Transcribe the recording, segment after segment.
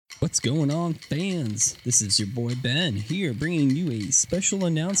What's going on, fans? This is your boy Ben here bringing you a special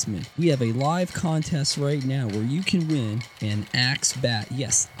announcement. We have a live contest right now where you can win an Axe Bat.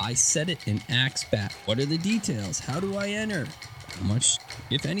 Yes, I said it, an Axe Bat. What are the details? How do I enter? How much,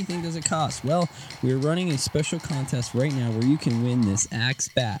 if anything, does it cost? Well, we're running a special contest right now where you can win this Axe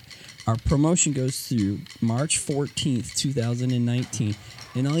Bat. Our promotion goes through March 14th, 2019.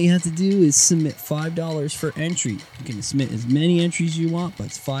 And all you have to do is submit $5 for entry. You can submit as many entries you want, but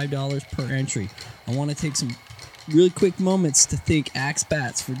it's $5 per entry. I want to take some really quick moments to thank Axe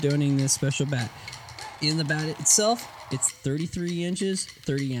Bats for donating this special bat. In the bat itself, it's 33 inches,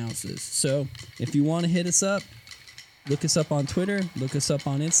 30 ounces. So if you want to hit us up, look us up on Twitter, look us up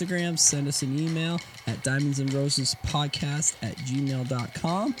on Instagram, send us an email at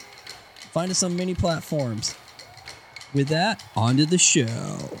diamondsandrosespodcast@gmail.com. Find us on many platforms. With that, on to the show.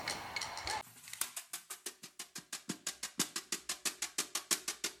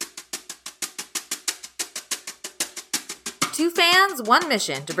 Two fans, one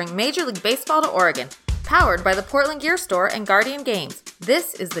mission to bring Major League Baseball to Oregon. Powered by the Portland Gear Store and Guardian Games.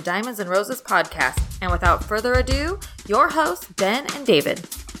 This is the Diamonds and Roses podcast. And without further ado, your hosts, Ben and David.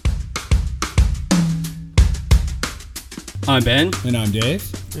 I'm Ben. And I'm Dave.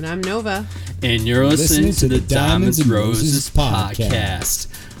 And I'm Nova. And you're listening to the Diamonds and Roses podcast.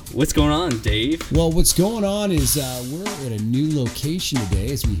 What's going on, Dave? Well, what's going on is we're at a new location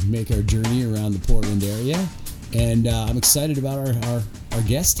today as we make our journey around the Portland area. And I'm excited about our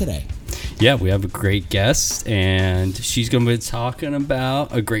guest today. Yeah, we have a great guest, and she's going to be talking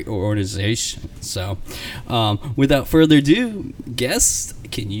about a great organization. So, without further ado, guest,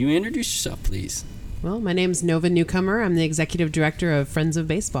 can you introduce yourself, please? Well, my name's Nova Newcomer. I'm the executive director of Friends of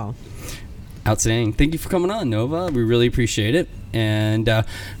Baseball. Outstanding. Thank you for coming on, Nova. We really appreciate it. And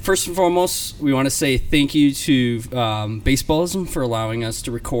first and foremost, we want to say thank you to Baseballism for allowing us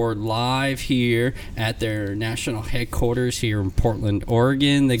to record live here at their national headquarters here in Portland,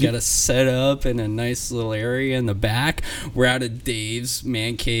 Oregon. They got us set up in a nice little area in the back. We're out of Dave's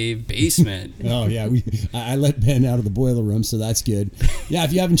man cave basement. Oh, yeah. I let Ben out of the boiler room, so that's good. Yeah,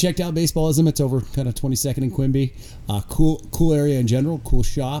 if you haven't checked out Baseballism, it's over kind of 22nd and Quimby. Cool area in general, cool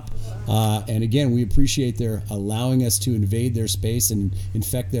shop. And again, we appreciate their allowing us to invade their space and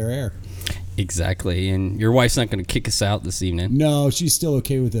infect their air. Exactly. And your wife's not going to kick us out this evening. No, she's still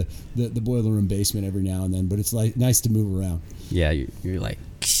okay with the boiler room basement every now and then, but it's like nice to move around. Yeah, you're like,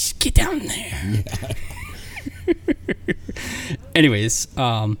 get down there. Yeah. Anyways,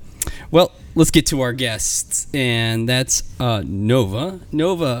 well, let's get to our guests, and that's Nova.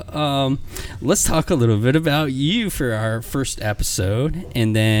 Nova, let's talk a little bit about you for our first episode,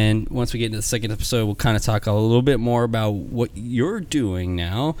 and then once we get into the second episode, we'll kind of talk a little bit more about what you're doing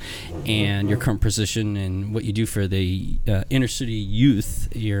now and your current position and what you do for the inner city youth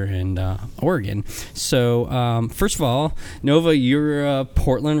here in Oregon. So, first of all, Nova, you're a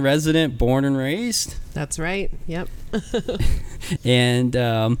Portland resident, born and raised? That's right. Yep. And,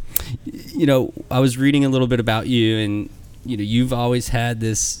 I was reading a little bit about you, and, you've always had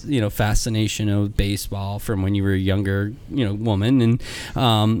this, fascination of baseball from when you were a younger, woman and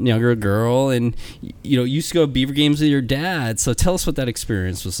younger girl. And, you used to go to Beaver games with your dad. So tell us what that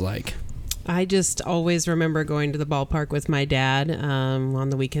experience was like. I just always remember going to the ballpark with my dad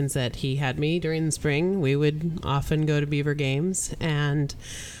on the weekends that he had me during the spring. We would often go to Beaver games, and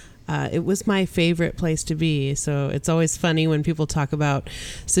it was my favorite place to be. So it's always funny when people talk about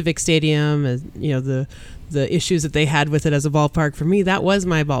Civic Stadium, the issues that they had with it as a ballpark. For me, that was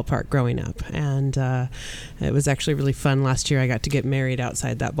my ballpark growing up. And it was actually really fun. Last year, I got to get married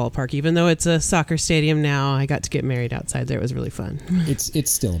outside that ballpark. Even though it's a soccer stadium now, I got to get married outside there. It was really fun. It's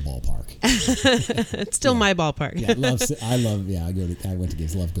still a ballpark. It's still my ballpark. Yeah, I went to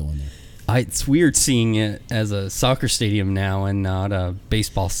games. Love going there. It's weird seeing it as a soccer stadium now and not a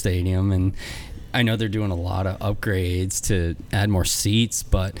baseball stadium. And I know they're doing a lot of upgrades to add more seats,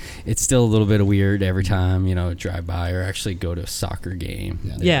 but it's still a little bit weird every time, drive by or actually go to a soccer game.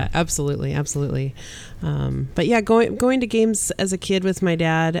 Yeah, absolutely. But yeah, going to games as a kid with my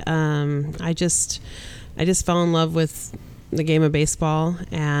dad, I just fell in love with the game of baseball,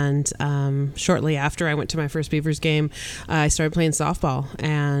 and shortly after I went to my first Beavers game, I started playing softball,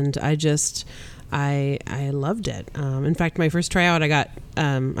 and I loved it. In fact, my first tryout, I got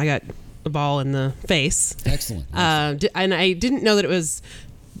a ball in the face. Excellent. And I didn't know that it was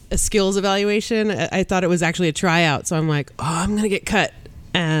a skills evaluation. I thought it was actually a tryout, so I'm like, I'm gonna get cut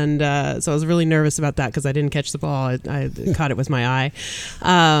And so I was really nervous about that because I didn't catch the ball. I caught it with my eye.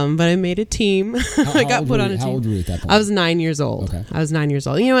 But I made a team. I got put on a team. How old were you at that point? I was 9 years old. Okay. I was 9 years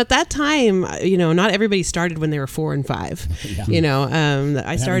old. At that time, not everybody started when they were 4 and 5. Yeah.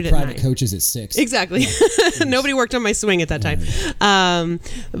 I started at private 9. coaches at 6. Exactly. Nobody worked on my swing at that time.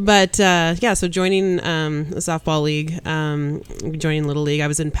 So joining the softball league, joining Little League. I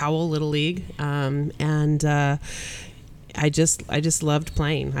was in Powell Little League, and I just loved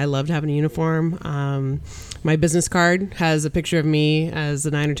playing. I loved having a uniform. My business card has a picture of me as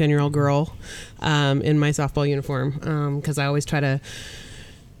a 9 or 10-year-old girl in my softball uniform because I always try to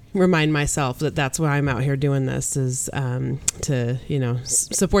remind myself that that's why I'm out here doing this is to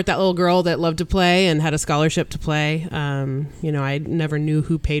support that little girl that loved to play and had a scholarship to play. I never knew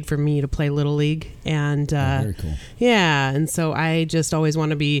who paid for me to play Little League, and very cool. Yeah, and so I just always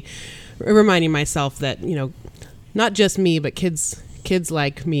want to be reminding myself that not just me, but kids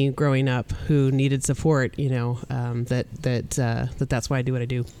like me growing up who needed support. That's why I do what I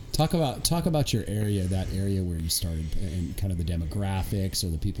do. Talk about your area, that area where you started, and kind of the demographics or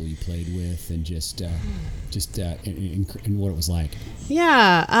the people you played with, and just and what it was like.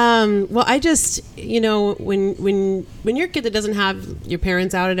 Yeah. Well, I just when you're a kid that doesn't have your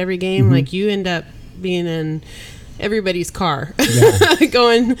parents out at every game, like you end up being in everybody's car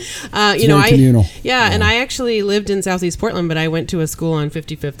going communal. And I actually lived in Southeast Portland, but I went to a school on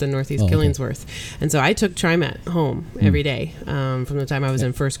 55th and Northeast Killingsworth, and so I took TriMet home every day from the time I was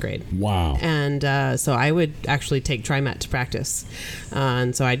in first grade. Wow. And so I would actually take TriMet to practice,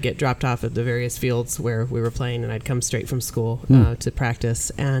 and so I'd get dropped off at the various fields where we were playing, and I'd come straight from school to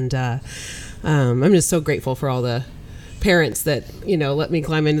practice. And I'm just so grateful for all the parents that let me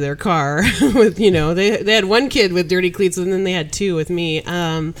climb into their car with they had one kid with dirty cleats, and then they had 2 with me,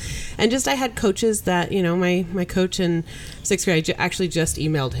 and just I had coaches that my coach in 6th grade, I actually just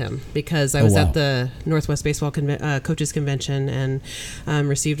emailed him because I was at the Northwest Baseball Coaches Convention and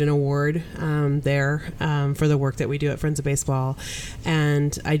received an award there for the work that we do at Friends of Baseball,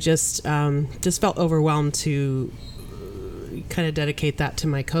 and I just felt overwhelmed to kind of dedicate that to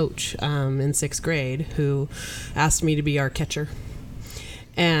my coach in 6th grade, who asked me to be our catcher.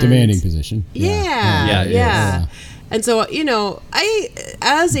 And demanding position. Yeah. And so, I,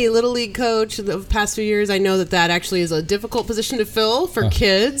 as a Little League coach the past few years, I know that actually is a difficult position to fill for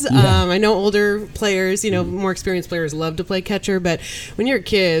kids. I know older players, more experienced players love to play catcher, but when you're a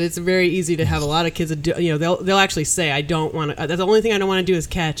kid, it's very easy to have a lot of kids that they'll actually say, I don't want to, that's the only thing I don't want to do is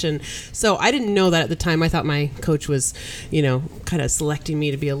catch. And so I didn't know that at the time. I thought my coach was, kind of selecting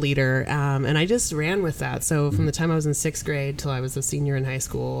me to be a leader. And I just ran with that. So from the time I was in 6th grade till I was a senior in high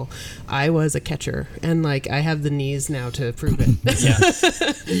school, I was a catcher. And I have the knees now to prove it.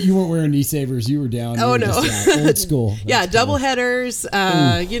 You weren't wearing knee savers. You were down. Oh, no. Old school. That's double headers,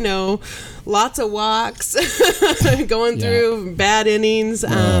 lots of walks, going through bad innings.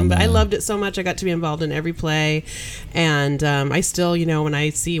 But I loved it so much. I got to be involved in every play. And I still, when I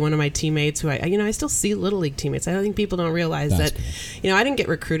see one of my teammates who I still see Little League teammates. I don't think people don't realize that, I didn't get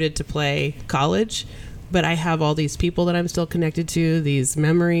recruited to play college, but I have all these people that I'm still connected to, these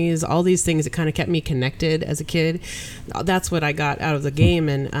memories, all these things that kind of kept me connected as a kid. That's what I got out of the game.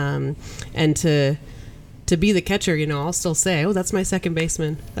 And to be the catcher, I'll still say, oh, that's my second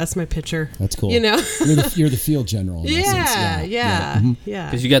baseman. That's my pitcher. That's cool. You're the field general. In that sense. Yeah.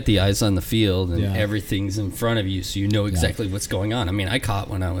 Because you got the eyes on the field and everything's in front of you, so you know exactly what's going on. I mean, I caught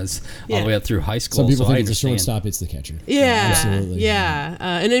when I was all the way up through high school. Some people so think it's a shortstop, it's the catcher. Absolutely.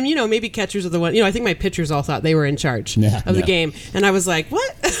 And then, maybe catchers are the one, I think my pitchers all thought they were in charge of the game. And I was like,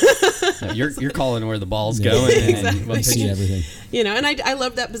 what? You're calling where the ball's going. Exactly. I see everything. And I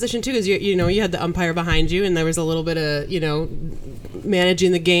loved that position too, because you had the umpire behind you, and there was a little bit of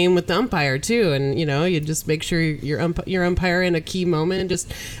managing the game with the umpire too, and you just make sure your umpire in a key moment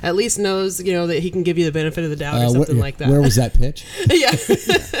just at least knows that he can give you the benefit of the doubt or something like that. Where was that pitch?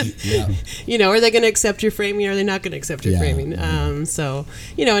 Are they going to accept your framing, or are they not going to accept your framing? So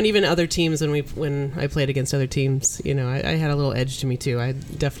and even other teams, when I played against other teams, I had a little edge to me too. I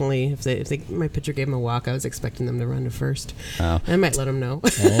definitely, if my pitcher gave him a walk, I was expecting them to run to first. I might let them know.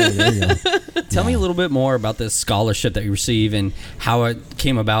 There you go. Tell me a little bit more about this scholarship that you receive and how it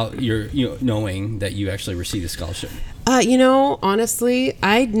came about, your knowing that you actually received a scholarship. Honestly,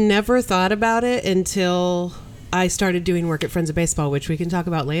 I'd never thought about it until I started doing work at Friends of Baseball, which we can talk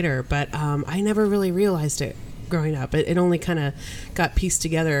about later, but I never really realized it growing up. It only kind of got pieced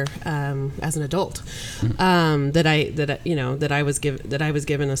together as an adult, that I was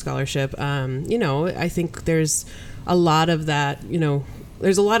given a scholarship. I think there's a lot of that,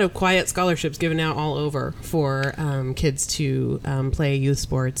 there's a lot of quiet scholarships given out all over for kids to play youth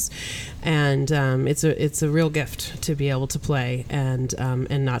sports, and it's a real gift to be able to play and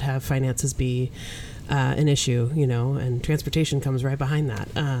not have finances be an issue, and transportation comes right behind that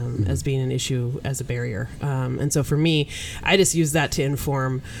as being an issue, as a barrier. And so for me, I just use that to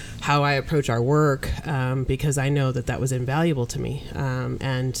inform how I approach our work, because I know that was invaluable to me.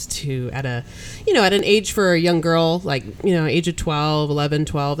 And to at an age for a young girl, like, age of 11,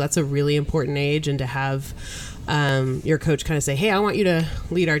 12, that's a really important age. And to have your coach kind of say, hey, I want you to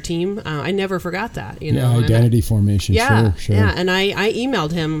lead our team. I never forgot that, identity formation. Yeah. Sure. Yeah. And I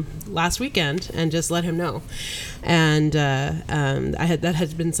emailed him last weekend and just let him know. And that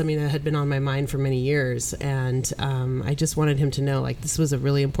had been something that had been on my mind for many years. And I just wanted him to know, like, this was a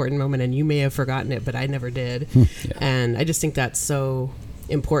really important moment, and you may have forgotten it, but I never did. Yeah. And I just think that's so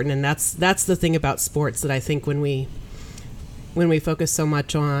important. And that's the thing about sports that I think when we focus so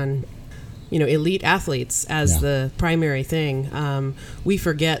much on elite athletes as the primary thing, we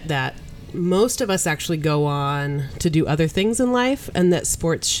forget that most of us actually go on to do other things in life, and that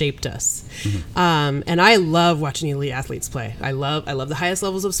sports shaped us. Mm-hmm. And I love watching elite athletes play. I love the highest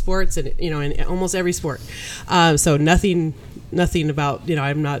levels of sports, and in almost every sport. So nothing about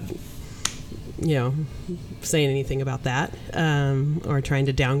I'm not saying anything about that or trying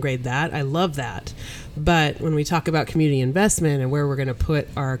to downgrade that. I love that. But when we talk about community investment and where we're going to put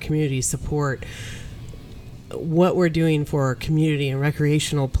our community support, what we're doing for community and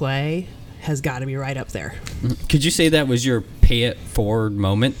recreational play has got to be right up there. Could you say that was your pay it forward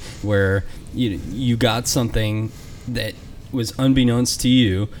moment, where you got something that was unbeknownst to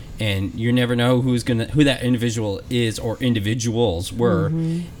you, and you never know who that individual is or individuals were,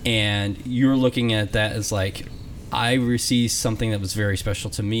 mm-hmm. and you're looking at that as like, I received something that was very special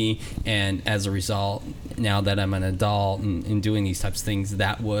to me, and as a result, now that I'm an adult and doing these types of things,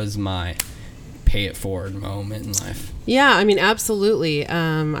 that was my pay it forward moment in life. Yeah, I mean, absolutely.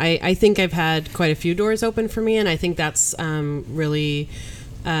 I think I've had quite a few doors open for me, and I think that's really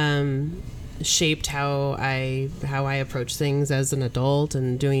shaped how I approach things as an adult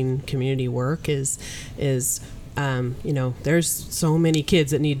and doing community work is there's so many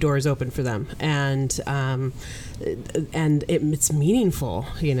kids that need doors open for them, and it's meaningful.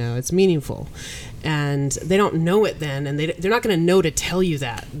 It's meaningful, and they don't know it then, and they're not going to know to tell you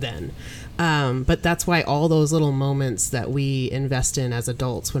that then. But that's why all those little moments that we invest in as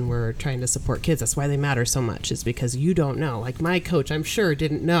adults when we're trying to support kids, that's why they matter so much, is because you don't know. Like, my coach, I'm sure,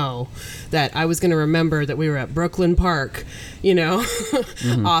 didn't know that I was going to remember that we were at Brooklyn Park,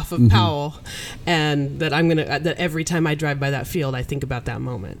 mm-hmm. off of mm-hmm. Powell, and that that every time I drive by that field, I think about that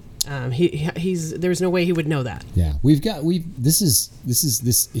moment. There's no way he would know that. Yeah, these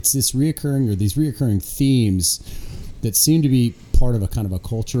reoccurring themes that seem to be part of a kind of a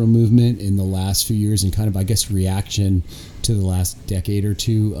cultural movement in the last few years, and kind of, I guess, reaction to the last decade or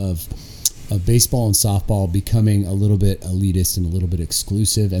two of baseball and softball becoming a little bit elitist and a little bit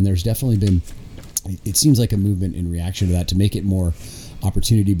exclusive. And there's definitely been, it seems like, a movement in reaction to that to make it more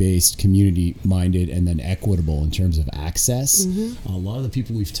opportunity-based, community-minded, and then equitable in terms of access. Mm-hmm. A lot of the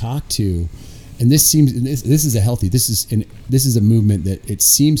people we've talked to, and this is a movement that it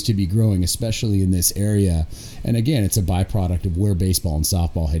seems to be growing, especially in this area. And again, it's a byproduct of where baseball and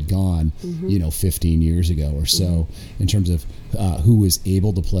softball had gone, mm-hmm. 15 years ago or so, mm-hmm. in terms of who was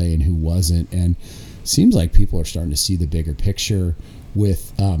able to play and who wasn't. And seems like people are starting to see the bigger picture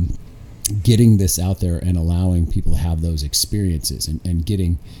with getting this out there and allowing people to have those experiences and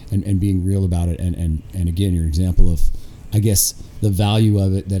getting and being real about it. And again, your example of, I guess, the value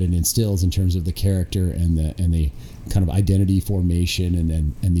of it that it instills in terms of the character and the kind of identity formation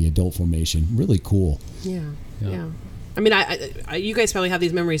and the adult formation. Really cool. Yeah. I mean, I you guys probably have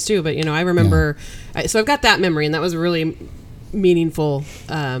these memories too, but I remember. Yeah. So I've got that memory, and that was a really meaningful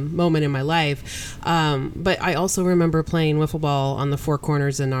moment in my life. But I also remember playing wiffle ball on the Four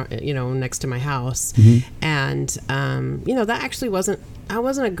Corners in next to my house, mm-hmm. and that actually wasn't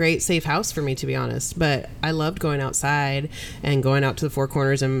a great safe house for me, to be honest, but I loved going outside and going out to the Four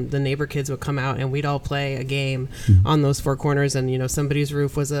Corners, and the neighbor kids would come out and we'd all play a game mm-hmm. on those Four Corners, and somebody's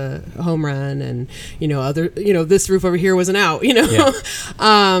roof was a home run, and this roof over here was an out, yeah.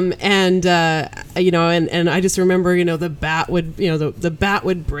 And I just remember the bat would the bat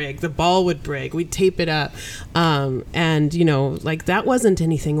would break, the ball would break, we'd tape it up, and that wasn't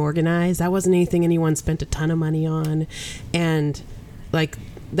anything organized, that wasn't anything anyone spent a ton of money on, and like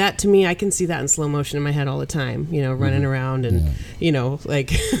that to me, I can see that in slow motion in my head all the time, running around and, like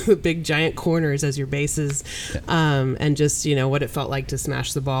the big giant corners as your bases, and just, what it felt like to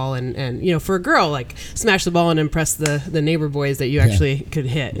smash the ball and for a girl, like smash the ball and impress the neighbor boys that you actually could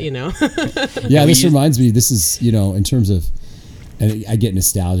hit, Yeah, this reminds me, this is, in terms of, and I get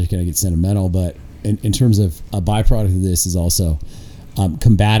nostalgic and I get sentimental, but in terms of a byproduct of this is also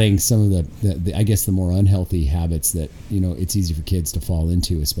combating some of the I guess the more unhealthy habits that it's easy for kids to fall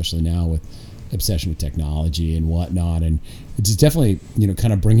into, especially now with obsession with technology and whatnot. And it's definitely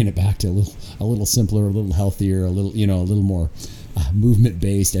kind of bringing it back to a little simpler, a little healthier, a little more movement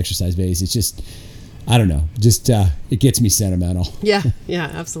based, exercise based. It's just, I don't know, just it gets me sentimental. Yeah,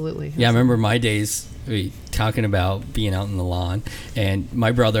 absolutely. Yeah, I remember my days talking about being out in the lawn, and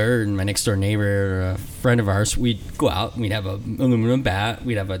my brother and my next door neighbor, a friend of ours, we'd go out and we'd have an aluminum bat,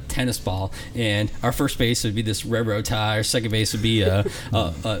 we'd have a tennis ball, and our first base would be this railroad tie, our second base would be a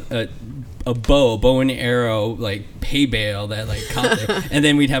bow and arrow, like hay bale that like caught there. And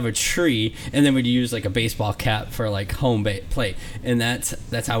then we'd have a tree, and then we'd use like a baseball cap for like home plate, and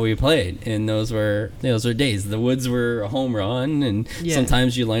that's how we played. And those were days. The woods were a home run, and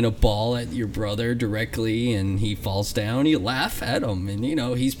sometimes you line a ball at your brother directly and he falls down, you laugh at him, and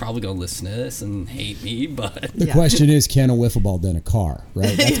he's probably gonna listen to this and hate me, but the question is, can a wiffle ball dent a car,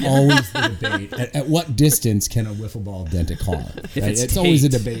 right? That's always the debate. At what distance can a wiffle ball dent a car? If it's always a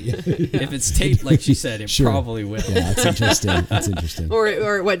debate. If it's taped, like she said, it probably will. Yeah, that's interesting.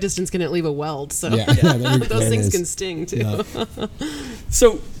 Or what distance can it leave a weld? So those things can sting too. Yeah.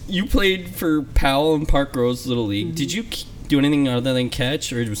 So you played for Powell and Park Rose Little League. Mm-hmm. Did you do anything other than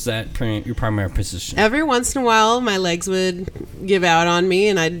catch, or was that your primary position? Every once in a while, my legs would give out on me,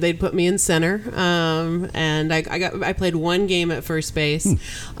 and they'd put me in center. And I played one game at first base,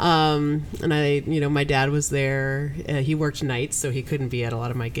 and my dad was there. He worked nights, so he couldn't be at a lot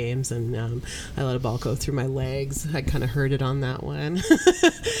of my games, and I let a ball go through my legs. I kind of hurt it on that one,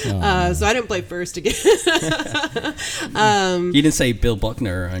 so I didn't play first again. You didn't say Bill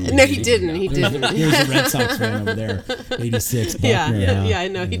Buckner on your No, he didn't. He didn't. Here's a Red Sox fan over there. 86 Buckner. Yeah.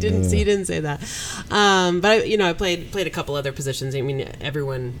 No, he didn't. He didn't say that. But I played a couple other positions. I mean,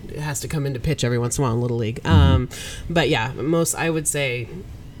 everyone has to come in to pitch every once in a while in Little League. But yeah, I would say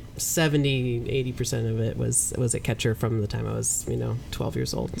 70-80% of it was a catcher from the time I was 12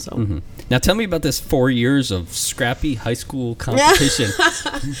 years old. So Now tell me about this 4 years of scrappy high school competition.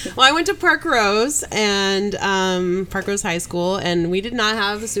 Well, I went to Park Rose and Park Rose High School, and we did not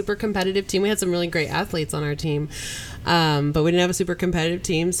have a super competitive team. We had some really great athletes on our team, but we didn't have a super competitive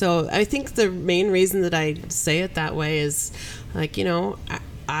team. So I think the main reason that I say it that way is like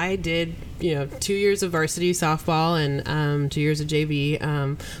I did 2 years of varsity softball and 2 years of JV,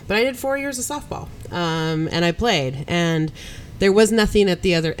 but I did 4 years of softball, and I played, and there was nothing at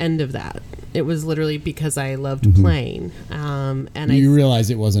the other end of that. It was literally because I loved playing, and you realize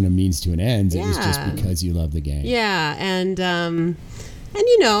it wasn't a means to an end. It was just because you loved the game. Yeah, and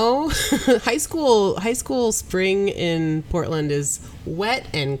high school spring in Portland is wet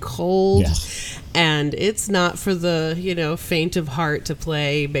and cold. Yeah. And it's not for the faint of heart to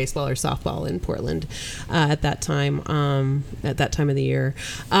play baseball or softball in Portland at that time of the year.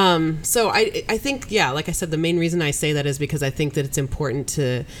 So I think, like I said, the main reason I say that is because I think that it's important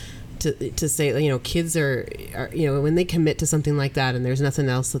to say, kids are when they commit to something like that and there's nothing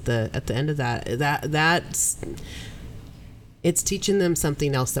else at the end of that's it's teaching them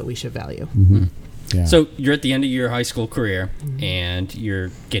something else that we should value. Mm-hmm. Yeah. So you're at the end of your high school career, and you're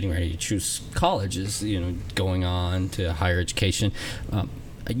getting ready to choose colleges, going on to higher education.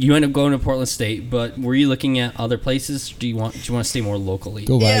 You end up going to Portland State, but were you looking at other places? Do you want to stay more locally?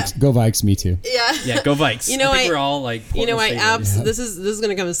 Go Vikes! Go Vikes! Me too. Yeah, go Vikes! I think we're all like Portland State. This is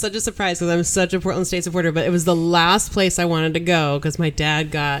going to come as such a surprise because I'm such a Portland State supporter. But it was the last place I wanted to go because my dad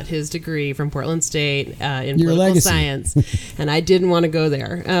got his degree from Portland State in political science, and I didn't want to go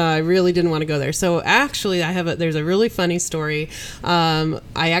there. I really didn't want to go there. So actually, there's a really funny story. I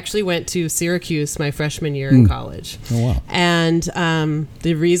actually went to Syracuse my freshman year in college. Oh wow! And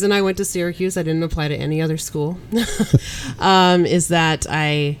the reason I went to Syracuse, I didn't apply to any other school, is that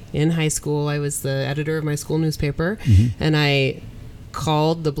in high school, I was the editor of my school newspaper, and I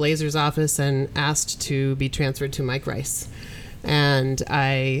called the Blazers office and asked to be transferred to Mike Rice. And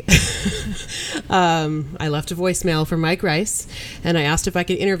I left a voicemail for Mike Rice, and I asked if I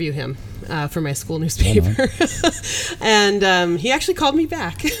could interview him for my school newspaper. And he actually called me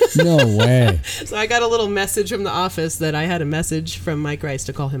back. No way. So I got a little message from the office that I had a message from Mike Rice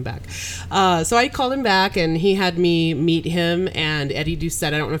to call him back. So I called him back, and he had me meet him and Eddie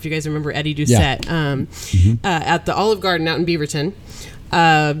Doucette. I don't know if you guys remember Eddie Doucette, at the Olive Garden out in Beaverton.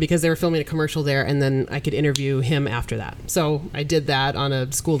 because they were filming a commercial there, and then I could interview him after that. So I did that on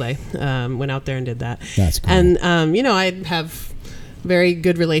a school day. Went out there and did that. That's cool. And I have very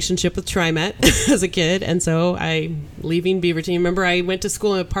good relationship with TriMet as a kid, and so I'm leaving Beaverton. Remember, I went to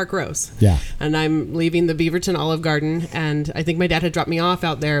school at Park Rose. Yeah. And I'm leaving the Beaverton Olive Garden, and I think my dad had dropped me off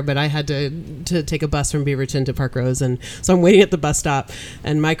out there, but I had to take a bus from Beaverton to Park Rose, and so I'm waiting at the bus stop,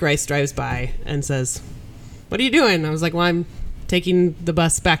 and Mike Rice drives by and says, "What are you doing?" I was like, "Well, I'm taking the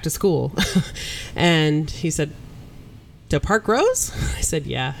bus back to school." And he said, "To Park Rose?" I said,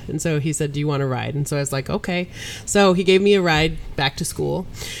 "Yeah." And so he said, "Do you want a ride?" And so I was like, "Okay." So he gave me a ride back to school.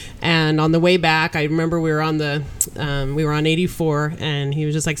 And on the way back, I remember we were on 84, and he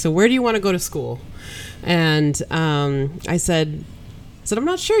was just like, "So where do you want to go to school?" And I said, "I'm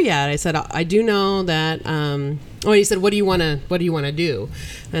not sure yet." I said, "I do know that." He said, "What do you want to do?"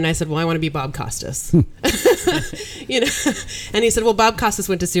 And I said, "Well, I want to be Bob Costas." And he said, "Well, Bob Costas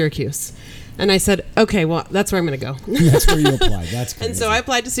went to Syracuse." And I said, "Okay, well, that's where I'm going to go." That's where you applied. That's crazy. And so I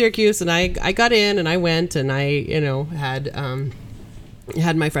applied to Syracuse, and I got in, and I went, and I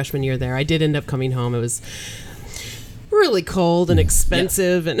had my freshman year there. I did end up coming home. It was really cold and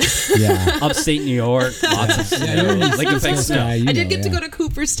expensive, and upstate New York, lots of snow, like effect snow. I did get to go to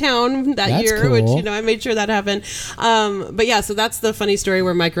Cooperstown that year, cool. which I made sure that happened. But yeah, so that's the funny story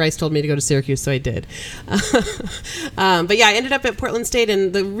where Mike Rice told me to go to Syracuse, so I did. But yeah, I ended up at Portland State,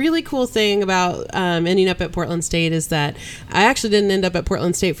 and the really cool thing about ending up at Portland State is that I actually didn't end up at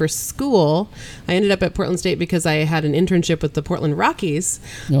Portland State for school. I ended up at Portland State because I had an internship with the Portland Rockies,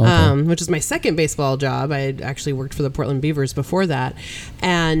 which is my second baseball job. I had actually worked for the Portland Beavers before that,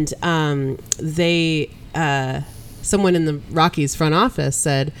 and someone in the Rockies front office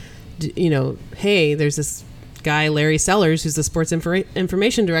said, "Hey, there's this guy Larry Sellers who's the sports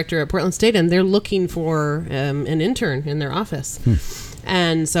information director at Portland State, and they're looking for an intern in their office."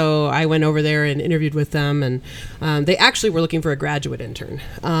 And so I went over there and interviewed with them, and they actually were looking for a graduate intern,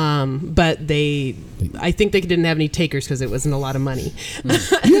 but I think they didn't have any takers because it wasn't a lot of money.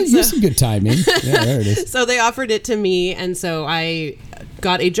 You some good timing. Yeah, there it is. So they offered it to me, and so I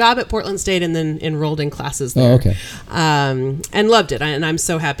got a job at Portland State and then enrolled in classes there. Oh, okay. And loved it, and I'm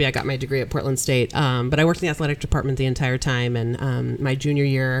so happy I got my degree at Portland State. But I worked in the athletic department the entire time, and my junior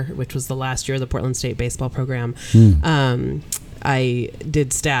year, which was the last year of the Portland State baseball program, I did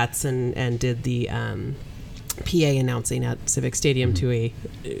stats and did the PA announcing at Civic Stadium to a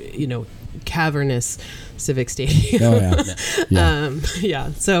cavernous Civic Stadium. Oh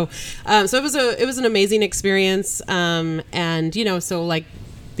yeah. So it was an amazing experience, and so like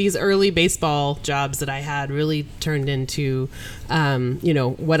these early baseball jobs that I had really turned into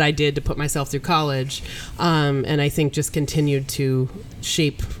what I did to put myself through college, and I think just continued to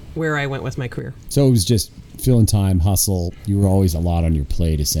shape where I went with my career. So it was just filling time, hustle. You were always a lot on your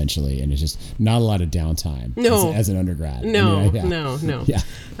plate, essentially, and it's just not a lot of downtime. No, as an undergrad. No. Yeah.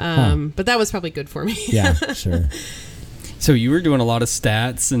 But that was probably good for me. Yeah, sure. So you were doing a lot of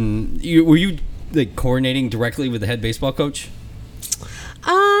stats, and were you like coordinating directly with the head baseball coach?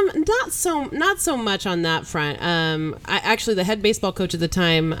 Not so much on that front. The head baseball coach at the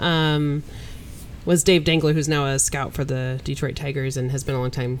time was Dave Dangler, who's now a scout for the Detroit Tigers and has been a long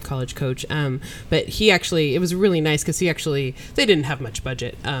time college coach. But it was really nice because they didn't have much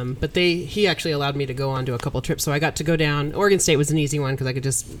budget, but he actually allowed me to go on to a couple trips. So I got to go down. Oregon State was an easy one because I could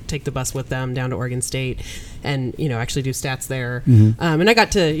just take the bus with them down to Oregon State and, actually do stats there. Mm-hmm. And I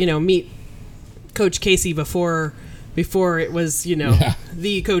got to, meet Coach Casey before it was,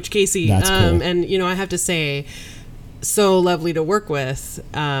 the Coach Casey. That's cool. And, I have to say, so lovely to work with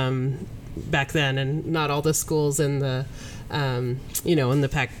back then, and not all the schools in the, in the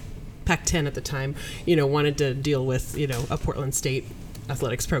Pac-10 at the time, wanted to deal with, a Portland State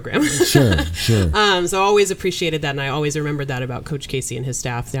athletics program. Sure. So I always appreciated that, and I always remembered that about Coach Casey and his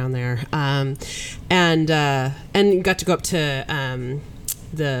staff down there. And got to go up to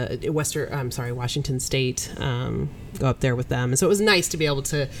Washington State, go up there with them. And so it was nice to be able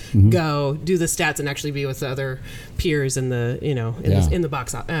to go do the stats and actually be with the other peers in the, in the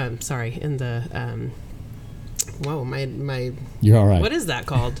box, my You're all right. What is that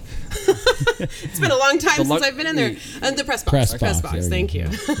called? It's been a long time since I've been in there. The press box. Press box. Thank you.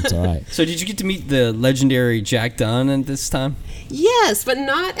 It's all right. So did you get to meet the legendary Jack Dunn at this time? Yes, but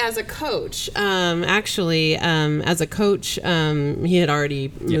not as a coach. As a coach, he had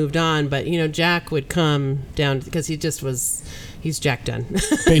already moved on. But Jack would come down because he's Jack Dunn,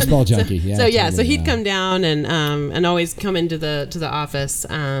 baseball junkie. Yeah. So he'd come down and always come into the office.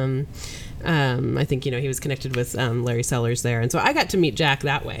 I think, he was connected with Larry Sellers there. And so I got to meet Jack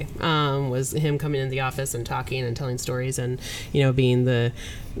that way, was him coming into the office and talking and telling stories and, being the,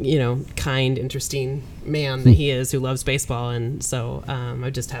 kind, interesting man that he is who loves baseball. And so I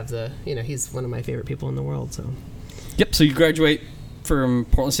just have he's one of my favorite people in the world. So. Yep. So you graduate from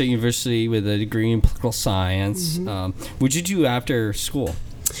Portland State University with a degree in political science. What'd you do after school?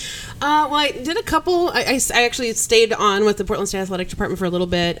 Well, I did a couple. I actually stayed on with the Portland State Athletic Department for a little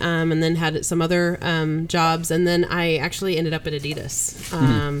bit, and then had some other jobs, and then I actually ended up at Adidas,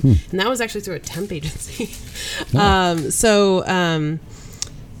 and that was actually through a temp agency.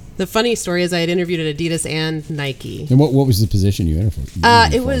 The funny story is I had interviewed at Adidas and Nike. And what was the position you interviewed for?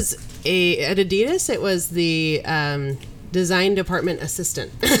 It was at Adidas. It was the design department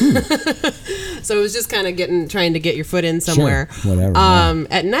assistant. So it was just kind of trying to get your foot in somewhere. Sure, whatever.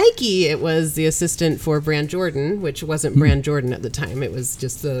 At Nike, it was the assistant for Brand Jordan, which wasn't Brand Jordan at the time. It was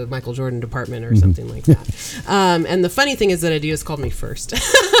just the Michael Jordan department or something like that. And the funny thing is that Adidas called me first.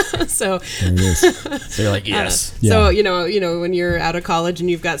 So there it is. So you're like, yes. So when you're out of college and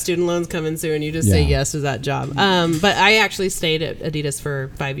you've got student loans coming soon, you just say yes to that job. But I actually stayed at Adidas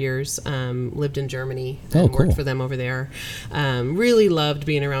for 5 years. Lived in Germany and worked for them over there. Really loved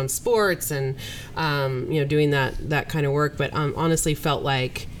being around sports and doing that kind of work, but honestly felt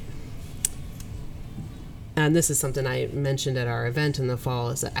like, and this is something I mentioned at our event in the fall,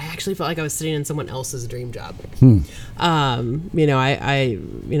 is that I actually felt like I was sitting in someone else's dream job. My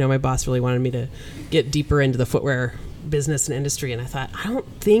boss really wanted me to get deeper into the footwear business and industry, and I thought, I don't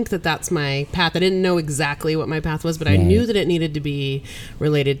think that that's my path. I didn't know exactly what my path was, but I knew that it needed to be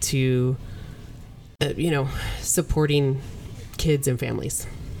related to supporting kids and families.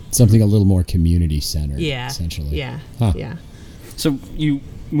 Something a little more community centered, essentially. Yeah. So you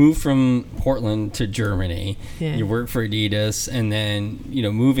moved from Portland to Germany. Yeah. You worked for Adidas, and then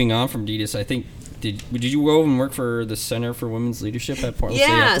moving on from Adidas, I think did you go and work for the Center for Women's Leadership at Portland State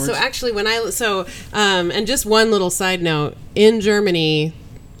afterwards? So actually and just one little side note, in Germany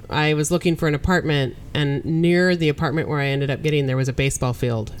I was looking for an apartment, and near the apartment where I ended up getting, there was a baseball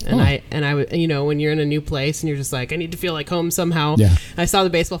field. And I when you're in a new place and you're just like, I need to feel like home somehow. Yeah. I saw the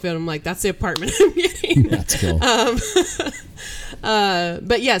baseball field. And I'm like, that's the apartment I'm getting. That's cool.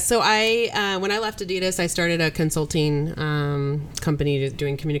 But yeah, so I when I left Adidas, I started a consulting company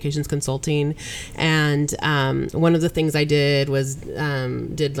doing communications consulting, and one of the things I did was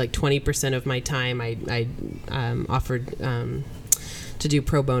did like 20% of my time I offered to do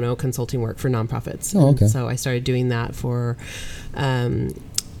pro bono consulting work for nonprofits. Oh, okay. So I started doing that for a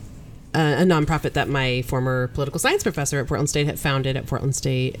nonprofit that my former political science professor at Portland State had founded at Portland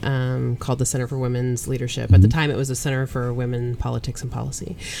State, called the Center for Women's Leadership. At the time, it was the Center for Women, Politics, and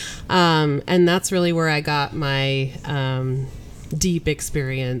Policy. And that's really where I got my deep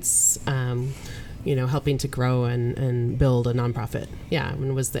experience, helping to grow and build a nonprofit. Yeah,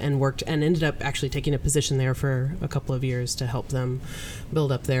 and worked and ended up actually taking a position there for a couple of years to help them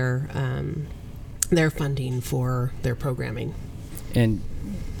build up their funding for their programming. And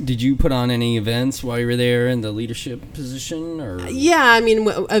did you put on any events while you were there in the leadership position? Or? Yeah,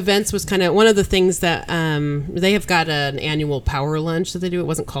 events was kind of one of the things that they have got an annual power lunch that they do. It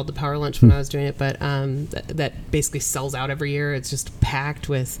wasn't called the power lunch when I was doing it, but that basically sells out every year. It's just packed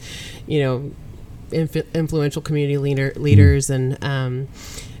with, influential community leaders, and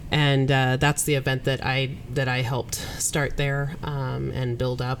that's the event that I helped start there and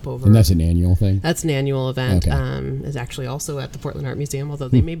build up over. And that's an annual thing? That's an annual event. Okay. It's actually also at the Portland Art Museum, although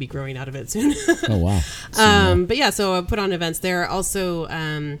they may be growing out of it soon. Oh, wow. But yeah, so I put on events there.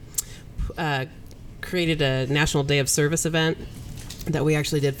 Also created a National Day of Service event that we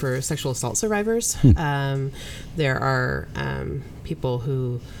actually did for sexual assault survivors. There are people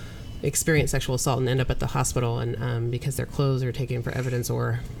who experience sexual assault and end up at the hospital, and because their clothes are taken for evidence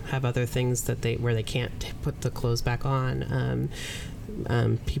or have other things where they can't put the clothes back on,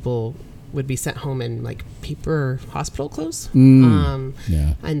 people would be sent home in like paper hospital clothes.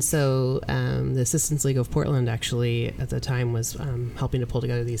 And so the Assistance League of Portland actually at the time was helping to pull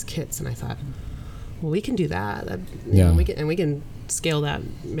together these kits, and I thought, well, we can do that. We can scale that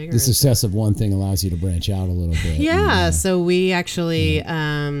bigger. The success of one thing allows you to branch out a little bit. Yeah. So we actually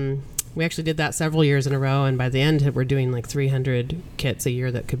did that several years in a row, and by the end, we're doing like 300 kits a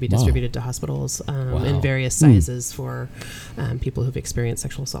year that could be distributed to hospitals in various sizes for people who've experienced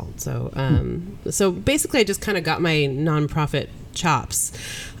sexual assault. So, so basically, I just kind of got my nonprofit chops.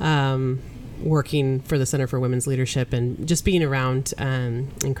 Working for the Center for Women's Leadership and just being around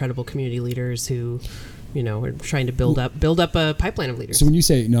incredible community leaders who we're trying to build up a pipeline of leaders. So when you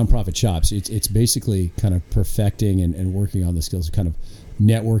say nonprofit shops, it's basically kind of perfecting and working on the skills of kind of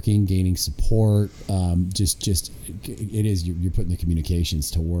networking, gaining support. It is you're putting the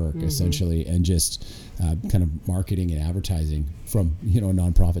communications to work essentially, and just kind of marketing and advertising from a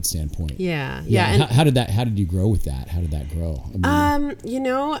nonprofit standpoint. Yeah. And how did you grow with that? How did that grow?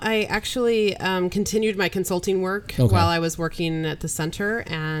 I actually continued my consulting work while I was working at the center,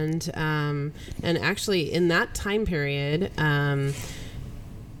 and actually in that time period, the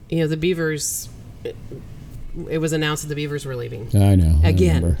Beavers. It was announced that the Beavers were leaving. I know.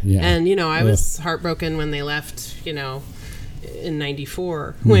 Again. Yeah. And, I was heartbroken when they left, in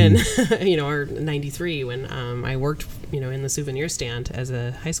 94 when, or 93 when I worked, in the souvenir stand as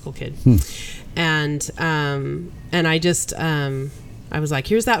a high school kid. And I just, I was like,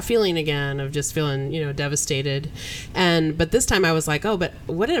 here's that feeling again of just feeling, devastated. But this time I was like, oh, but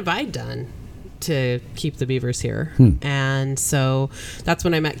what have I done to keep the Beavers here? And so that's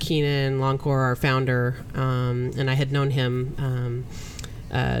when I met Keenan Longcore, our founder, and I had known him.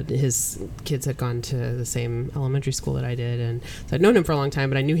 His kids had gone to the same elementary school that I did, and so I'd known him for a long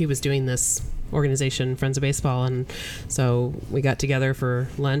time, but I knew he was doing this organization, Friends of Baseball, and so we got together for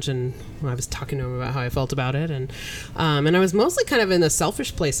lunch, and I was talking to him about how I felt about it, and I was mostly kind of in a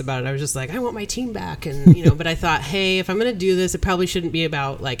selfish place about it. I was just like, I want my team back, and but I thought, hey, if I'm going to do this, it probably shouldn't be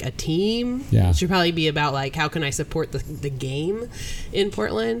about like a team. It should probably be about like how can I support the game in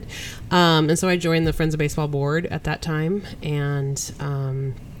Portland, and so I joined the Friends of Baseball board at that time, and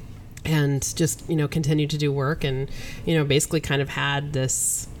just continued to do work, and basically kind of had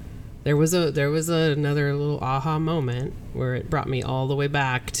this. There was another little aha moment where it brought me all the way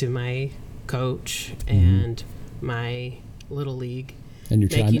back to my coach and my little league. And your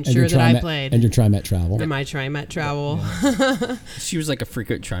I played. And your TriMet travel. And my TriMet travel. Yeah. She was like a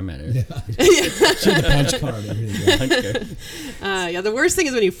frequent TriMetter. She had a punch card. The worst thing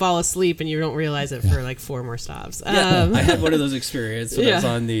is when you fall asleep and you don't realize it for like 4 more stops. I had one of those experiences when I was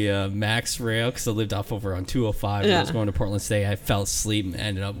on the Max rail because I lived off over on 205 when I was going to Portland State. I fell asleep and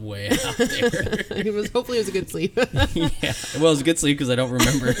ended up way out there. Hopefully it was a good sleep. Yeah. Well, it was a good sleep because I don't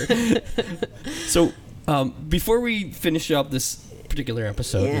remember. So before we finish up this particular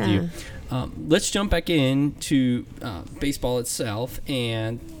episode with you, let's jump back into baseball itself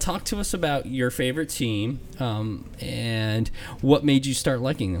and talk to us about your favorite team and what made you start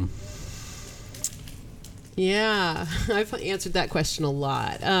liking them. Yeah, I've answered that question a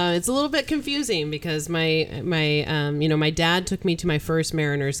lot. It's a little bit confusing because my dad took me to my first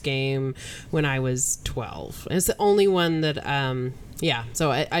Mariners game when I was 12. And it's the only one that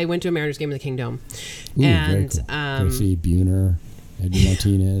so I went to a Mariners game in the Kingdom. Ooh, and very cool. Gracie Buhner, Eddie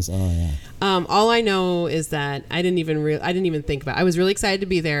Martinez. Oh yeah. All I know is that I didn't even think about it. I was really excited to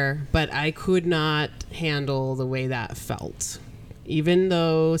be there, but I could not handle the way that felt. Even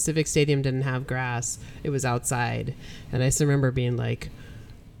though Civic Stadium didn't have grass, it was outside, and I just remember being like,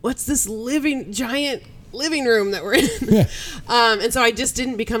 "What's this giant living room that we're in?" Yeah. And so I just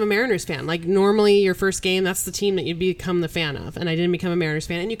didn't become a Mariners fan. Like normally, your first game, that's the team that you become the fan of, and I didn't become a Mariners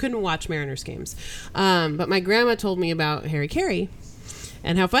fan, and you couldn't watch Mariners games. But my grandma told me about Harry Carey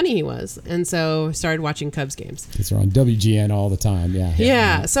and how funny he was, and so I started watching Cubs games. Because they're on WGN all the time.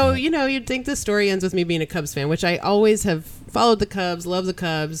 Yeah. So you'd think the story ends with me being a Cubs fan, which I always have followed the Cubs, love the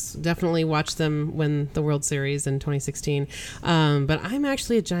Cubs, definitely watched them win the World Series in 2016. But I'm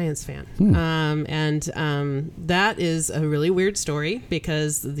actually a Giants fan. That is a really weird story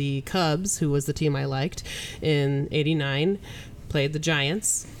because the Cubs, who was the team I liked in '89, played the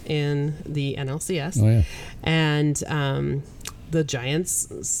Giants in the NLCS. Oh, yeah. And the Giants,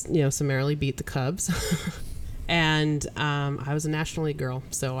 summarily beat the Cubs. And I was a National League girl,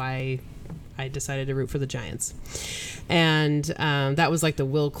 so I decided to root for the Giants. And that was like the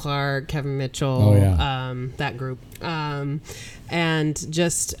Will Clark, Kevin Mitchell, that group. And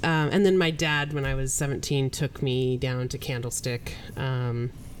then my dad, when I was 17, took me down to Candlestick.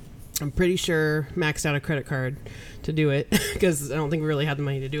 I'm pretty sure maxed out a credit card to do it because I don't think we really had the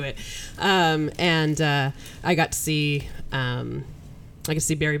money to do it. I got to see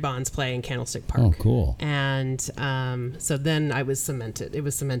Barry Bonds play in Candlestick Park. Oh, cool. And so then it was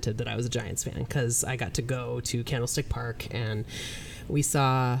cemented that I was a Giants fan because I got to go to Candlestick Park and we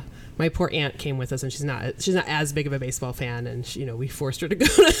saw. My poor aunt came with us, and she's not as big of a baseball fan, and we forced her to go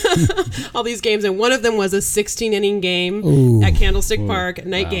to all these games, and one of them was a 16-inning game at Candlestick Park,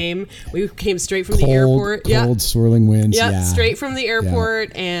 night game. We came straight from the airport. Cold, swirling winds. Straight from the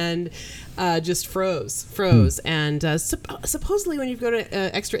airport, and just froze. And supposedly when you go to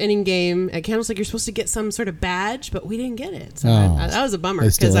an extra inning game at Candlestick, you're supposed to get some sort of badge, but we didn't get it. So that was a bummer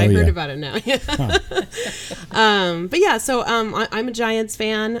because I heard about it now. But yeah, so I'm a Giants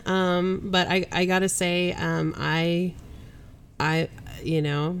fan, but I gotta say, I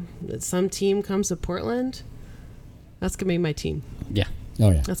some team comes to Portland, that's gonna be my team. Yeah. Oh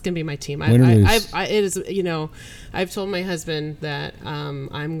yeah, that's gonna be my team. Win or lose. It is. I've told my husband that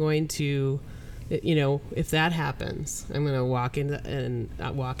I'm going to, if that happens, I'm gonna walk into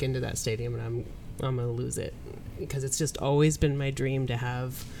that stadium and I'm gonna lose it, because it's just always been my dream to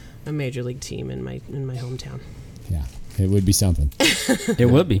have a major league team in my hometown. Yeah, it would be something. It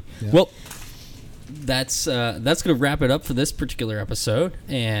would be. Yeah. Well, that's going to wrap it up for this particular episode,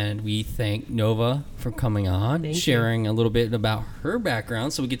 and we thank Nova for coming on, sharing a little bit about her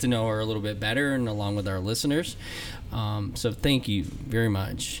background, so we get to know her a little bit better, and along with our listeners. So thank you very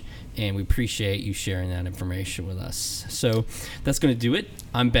much, and we appreciate you sharing that information with us. So that's going to do it.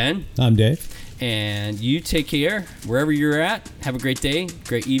 I'm Ben. I'm Dave. And you take care wherever you're at. Have a great day,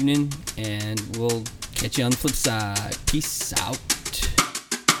 great evening, and we'll catch you on the flip side. Peace out.